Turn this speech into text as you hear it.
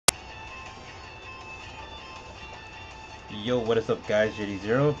Yo, what is up, guys?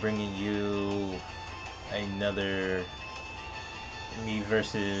 TheJDzero bringing you another me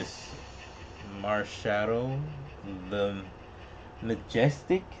versus Marshadow, the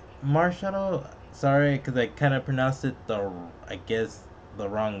Majestic Marshadow. Sorry, because I kind of pronounced it I guess, the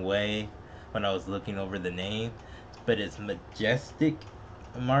wrong way when I was looking over the name, but it's Majestic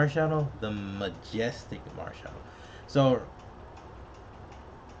Marshadow, the Majestic Marshadow. So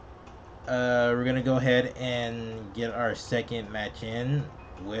we're gonna go ahead and get our second match in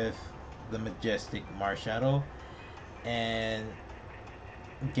with the Majestic Marshadow and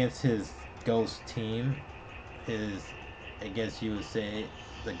against his ghost team. His, I guess you would say,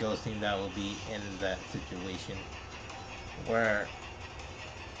 the ghost team that will be in that situation where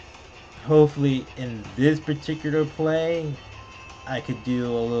hopefully in this particular play I could do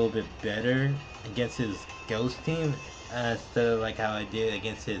a little bit better against his ghost team instead of like how I did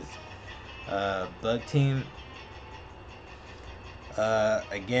against his bug team.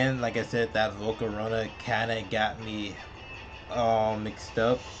 Again, like I said, that Volcarona kind of got me all mixed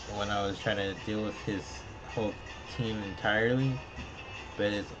up when I was trying to deal with his whole team entirely.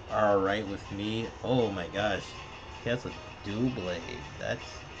 But it's alright with me. Oh my gosh. He has a dual blade. That's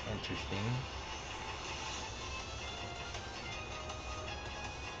interesting.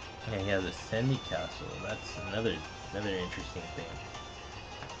 Yeah, he has a semi-castle. That's another interesting thing.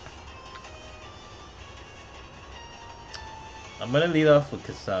 I'm gonna lead off with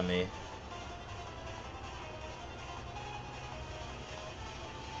Kasame.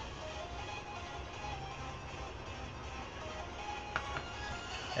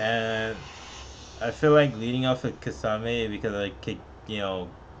 And I feel like leading off with Kasame because I could,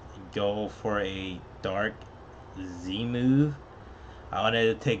 go for a dark Z move. I wanted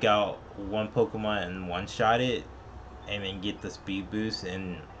to take out one Pokemon and one-shot it, and then get the speed boost,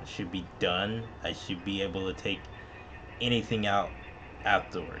 and should be done. I should be able to take anything out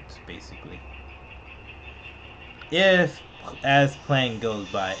afterwards, basically. If, as playing goes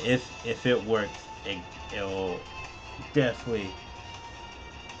by, if it works, it'll definitely.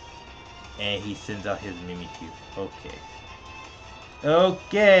 And he sends out his Mimikyu. Okay.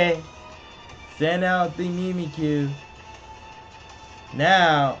 Okay. Send out the Mimikyu.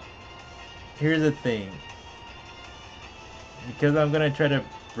 Now, here's the thing. Because I'm gonna try to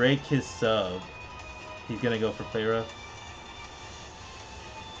break his sub, he's gonna go for play rough.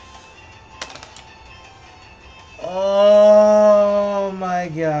 Oh my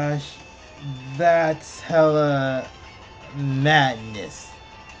gosh. That's hella madness.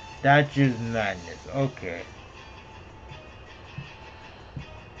 That's just madness. Okay.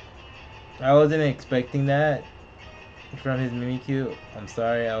 I wasn't expecting that from his Mimikyu. I'm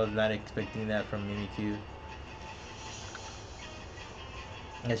sorry, I was not expecting that from Mimikyu.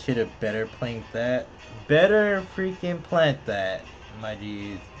 I should have better planned that. Better freaking plant that, my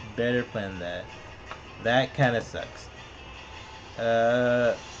G's. Better plan that. That kind of sucks.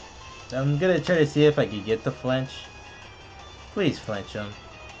 Uh, I'm gonna try to see if I can get the flinch. Please flinch him.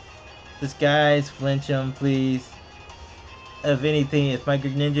 Disguise, flinch him, please. If anything, if my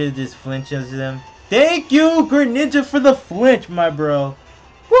Greninja just flinches him. Thank you, Greninja, for the flinch, my bro.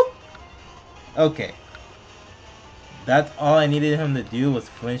 Woo! Okay. That's all I needed him to do was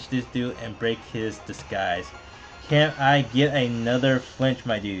flinch this dude and break his disguise. Can I get another flinch,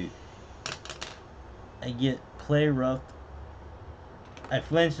 my dude? I get play rough. I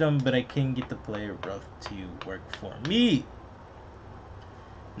flinched him, but I can't get the play rough to work for me.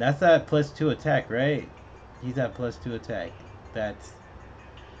 That's at +2 attack, right? He's at +2 attack. That's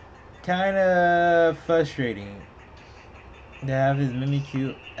kind of frustrating to have his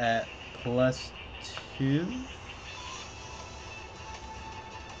Mimikyu at +2.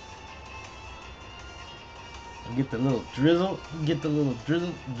 Get the little drizzle. Get the little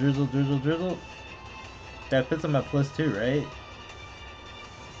drizzle. Drizzle, drizzle, drizzle. That puts him at +2, right?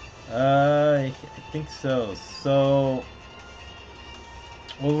 I think so. So,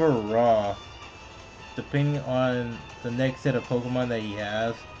 overall, depending on the next set of Pokemon that he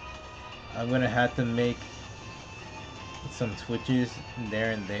has, I'm going to have to make some switches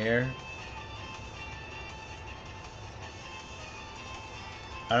there and there.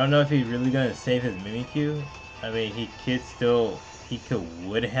 I don't know if he's really going to save his Mimikyu. I mean, he could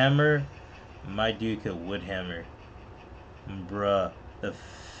Wood Hammer. My dude could Wood Hammer. Bruh. The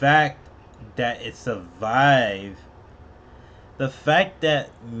fact that it survived, the fact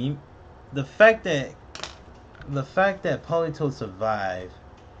that the fact that Politoed survived,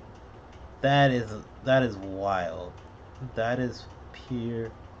 that is wild. That is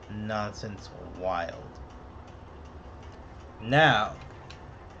pure nonsense wild. Now,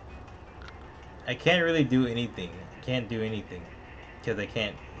 I can't really do anything. I can't do anything. Because I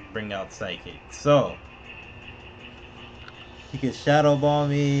can't bring out Psychic. So, he could Shadow Ball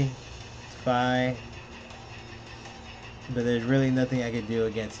me. It's fine. But there's really nothing I could do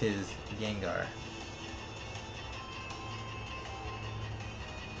against his Gengar.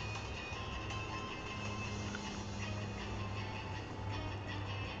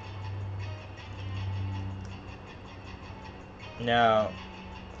 Now,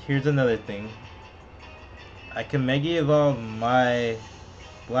 here's another thing. I can Mega Evolve my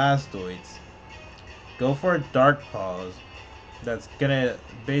Blastoids. Go for Dark Pause. That's gonna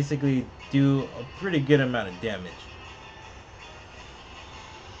basically do a pretty good amount of damage.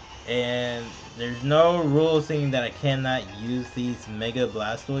 And there's no rule saying that I cannot use these Mega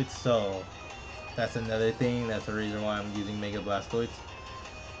Blastoids, so that's another thing. That's the reason why I'm using Mega Blastoids.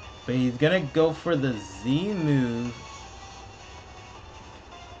 But he's gonna go for the Z move.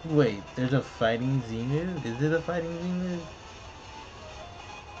 Wait, there's a fighting Z move? Is it a fighting Z move?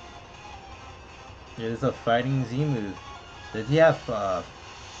 It is a fighting Z move. Does he have,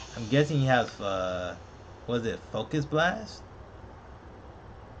 I'm guessing he has, was it Focus Blast?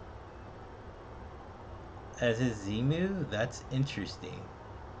 As his Z move? That's interesting.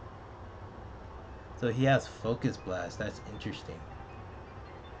 So he has Focus Blast. That's interesting.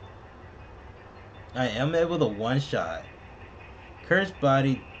 I am able to one-shot. Cursed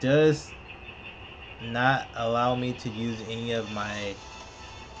Body does not allow me to use any of my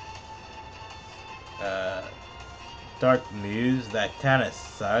uh, dark moves that kind of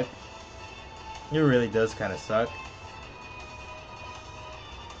suck. It really does kind of suck.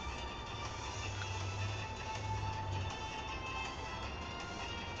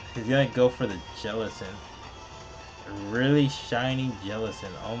 He's gonna go for the Jellicent. Really shiny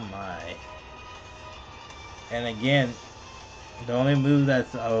Jellicent. Oh my. And again, the only move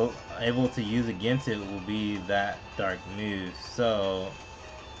that's able to use against it will be that dark move. So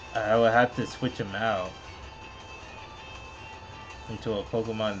I will have to switch him out into a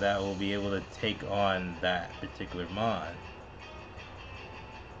Pokemon that will be able to take on that particular mon.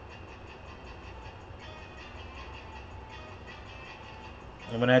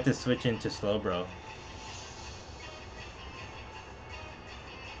 I'm gonna have to switch into Slowbro.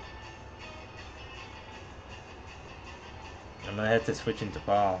 I'm gonna have to switch into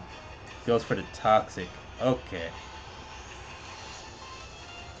Ball. Goes for the Toxic. Okay.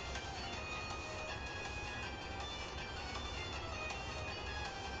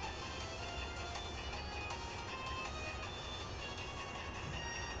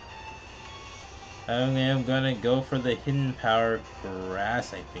 I am gonna go for the Hidden Power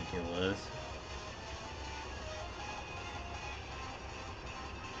Grass, I think it was.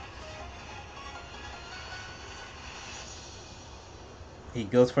 He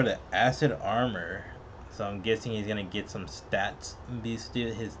goes for the Acid Armor. So I'm guessing he's gonna get some stats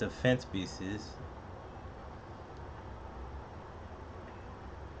boosted, his defense boosters.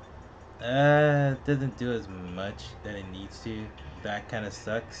 It doesn't do as much that it needs to. That kind of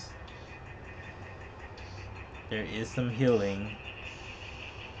sucks. There is some healing.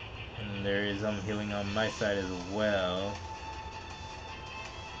 And there is some healing on my side as well.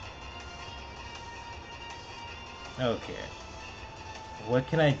 Okay. What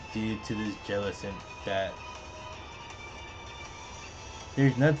can I do to this Jellicent that...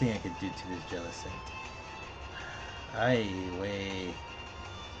 There's nothing I could do to this Jellicent. Wait.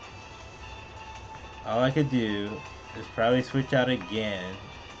 All I could do is probably switch out again.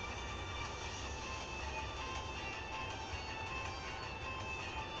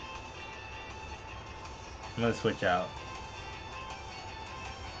 I'm gonna switch out.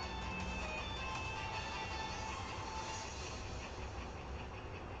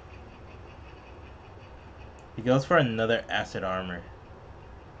 He goes for another Acid Armor.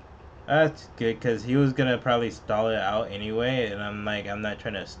 That's good, because he was gonna probably stall it out anyway, and I'm like, I'm not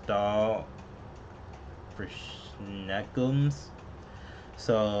trying to stall for schneckums.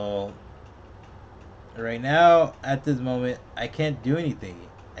 So, right now, at this moment, I can't do anything.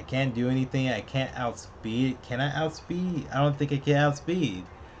 I can't do anything. I can't outspeed. Can I outspeed? I don't think I can outspeed.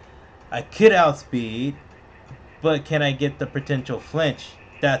 I could outspeed, but can I get the potential flinch?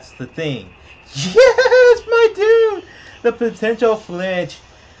 That's the thing. Yes, my dude! The potential flinch.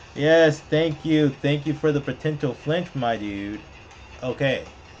 Yes, thank you. Thank you for the potential flinch, my dude. Okay.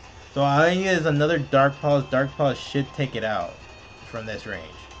 So all I need is another Dark Pulse. Dark Pulse should take it out from this range.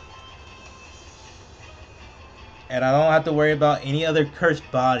 And I don't have to worry about any other cursed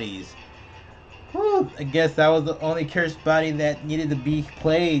bodies. Whew, I guess that was the only cursed body that needed to be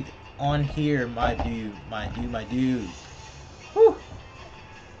played on here, my dude. My dude, my dude. Whew.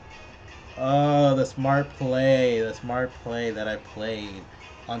 Oh, the smart play. The smart play that I played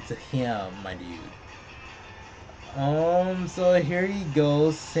onto him, my dude. So here he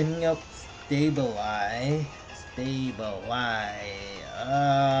goes, sending up Stabilize. Stabilize.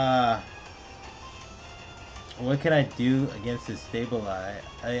 What can I do against this Stabilize?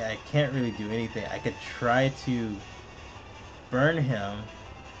 I can't really do anything. I could try to burn him,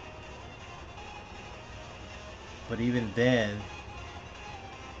 but even then,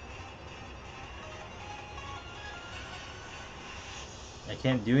 I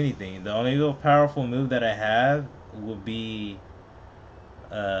can't do anything. The only real powerful move that I have would be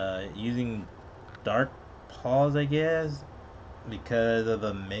using Dark Paws, I guess, because of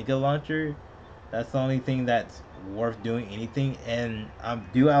the Mega Launcher. That's the only thing that's worth doing anything. And I'm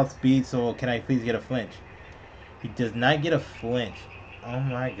due outspeed, so can I please get a flinch? He does not get a flinch. Oh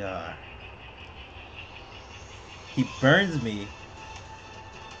my god. He burns me.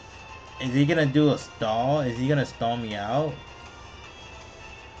 Is he gonna do a stall? Is he gonna stall me out?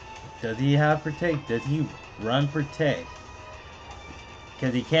 Does he have protect? Does he run protect?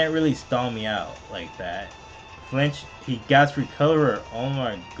 Because he can't really stall me out like that. Flinch, he got recover. Oh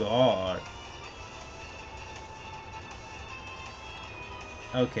my god.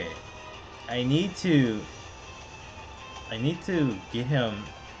 Okay. I need to get him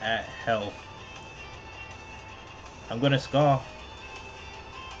at health. I'm gonna skull.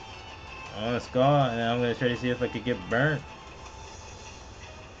 I'm gonna skull and I'm gonna try to see if I could get burnt.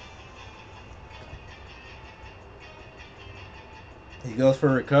 He goes for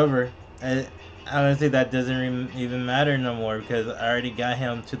recover. I honestly that doesn't even matter no more because I already got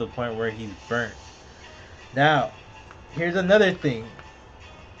him to the point where he's burnt. Now, here's another thing.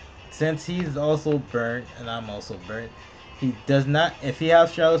 Since he's also burnt and I'm also burnt, he does not. If he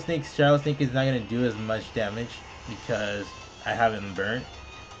has Shadow Sneak is not gonna do as much damage because I have him burnt.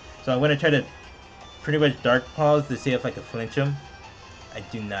 So I'm gonna try to pretty much Dark Pause to see if I can flinch him. I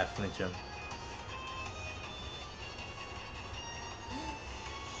do not flinch him.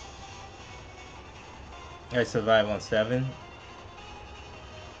 I survive on 7.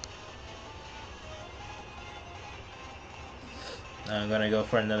 I'm gonna go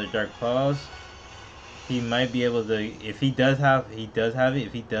for another Dark Pause. He might be able to. If he does have, he does have it.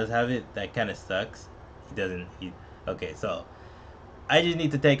 If he does have it, that kind of sucks. He doesn't. He okay. So I just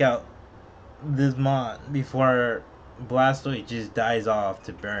need to take out this mod before Blastoise just dies off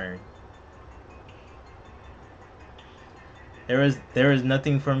to burn. There is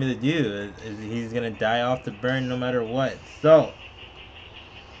nothing for me to do. He's gonna die off to burn no matter what. So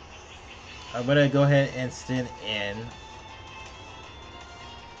I'm gonna go ahead and send in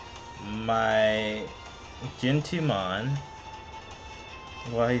my Gentumon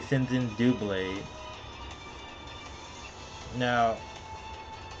while he sends in Doublade. Now,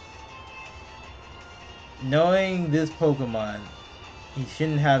 knowing this Pokemon, he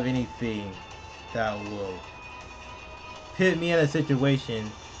shouldn't have anything that will put me in a situation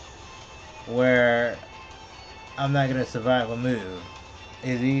where I'm not gonna survive a move.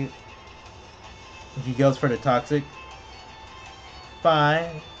 Is he? He goes for the Toxic.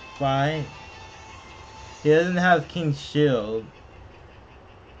 Fine, fine. He doesn't have King's Shield.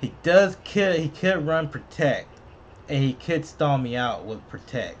 He does kill. He could run Protect, and he could stall me out with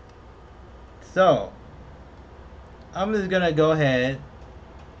Protect. So I'm just gonna go ahead,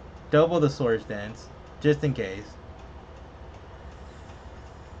 double the Swords Dance, just in case.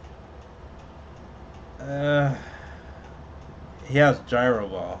 Uh, he has Gyro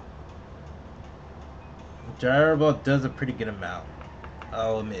Ball. Gyro Ball does a pretty good amount.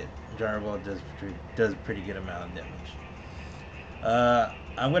 I'll admit, Gyro Ball does a pretty good amount of damage.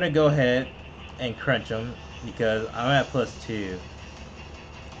 I'm gonna go ahead and crunch him because I'm at +2,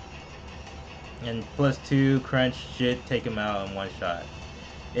 and +2 crunch should take him out in one shot.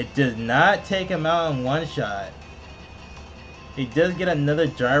 It does not take him out in one shot. He does get another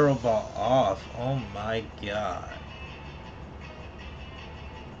Gyro Ball off. Oh my god!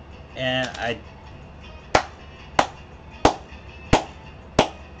 And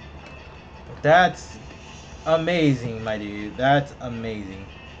that's amazing, my dude. That's amazing.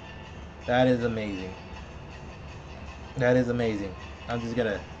 That is amazing. That is amazing. I'm just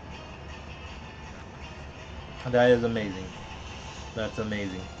gonna. That is amazing. That's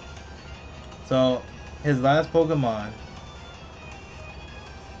amazing. So, his last Pokemon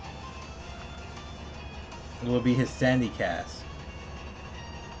will be his Sandy Cast.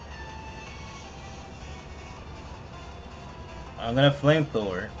 I'm gonna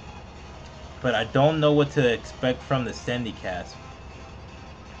Flamethrower, but I don't know what to expect from the Sandy Cast.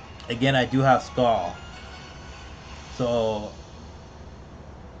 Again, I do have Skull, so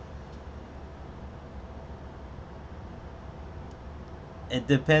It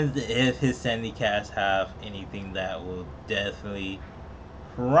depends if his sandy casts have anything that will definitely,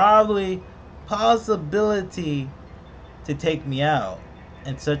 probably, possibility to take me out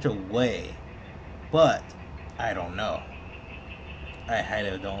in such a way. But I don't know. I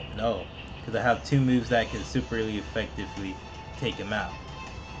highly don't know. Because I have 2 moves that can super really effectively take him out.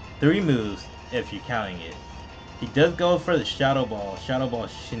 3 moves if you're counting it. He does go for the Shadow Ball. Shadow Ball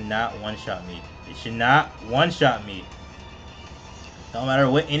should not one-shot me. It should not one-shot me. No matter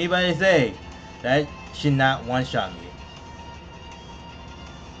what anybody say, that should not one-shot me.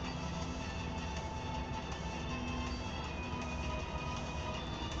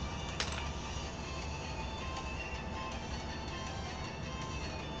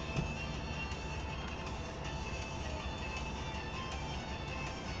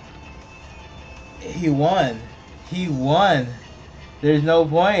 He won. He won. There's no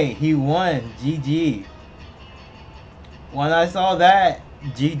point. He won. GG. When I saw that,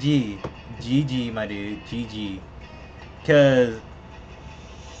 GG. GG, my dude. GG. Because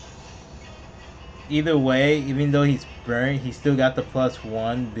either way, even though he's burnt, he still got the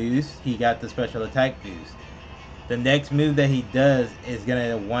 +1 boost. He got the special attack boost. The next move that he does is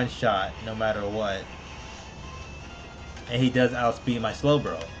gonna one-shot no matter what. And he does outspeed my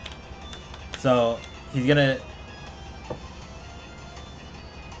Slowbro. So he's gonna.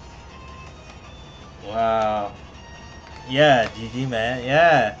 Wow. Yeah, GG, man.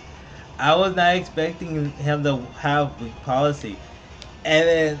 Yeah. I was not expecting him to have weak policy. And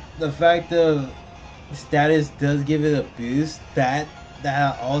then the fact of status does give it a boost. That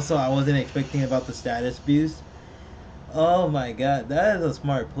also I wasn't expecting about the status boost. Oh my god, that is a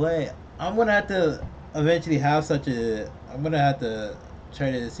smart play. I'm gonna have to eventually have such a. I'm gonna have to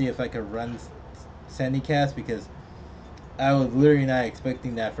try to see if I can run Sandycast because I was literally not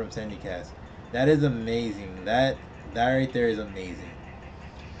expecting that from Sandycast. That is amazing. That right there is amazing.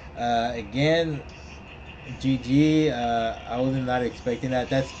 Again, GG. I was not expecting that.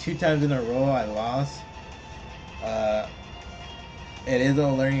 That's 2 times in a row I lost. Uh, it is a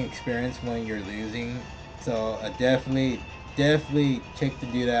learning experience when you're losing. So definitely check the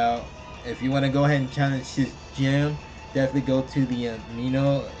dude out. If you want to go ahead and challenge his gym, definitely go to the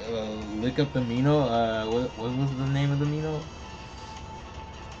Mino. Look up the Mino. What was the name of the Mino?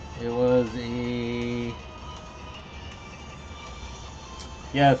 It was a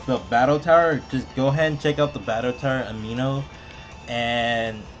yeah, it's the Battle Tower. Just go ahead and check out the Battle Tower Amino,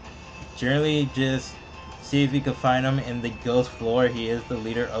 and generally just see if you can find him in the Ghost Floor. He is the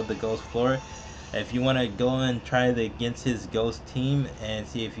leader of the Ghost Floor. If you want to go and try against his Ghost team and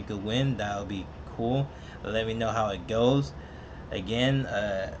see if you could win, that would be cool. Let me know how it goes. Again,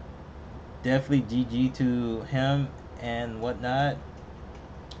 definitely GG to him and whatnot.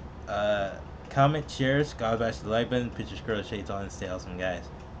 Uh, Comment, share, God bash the like button, put your scroll shades on, and stay awesome, guys.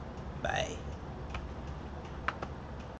 Bye.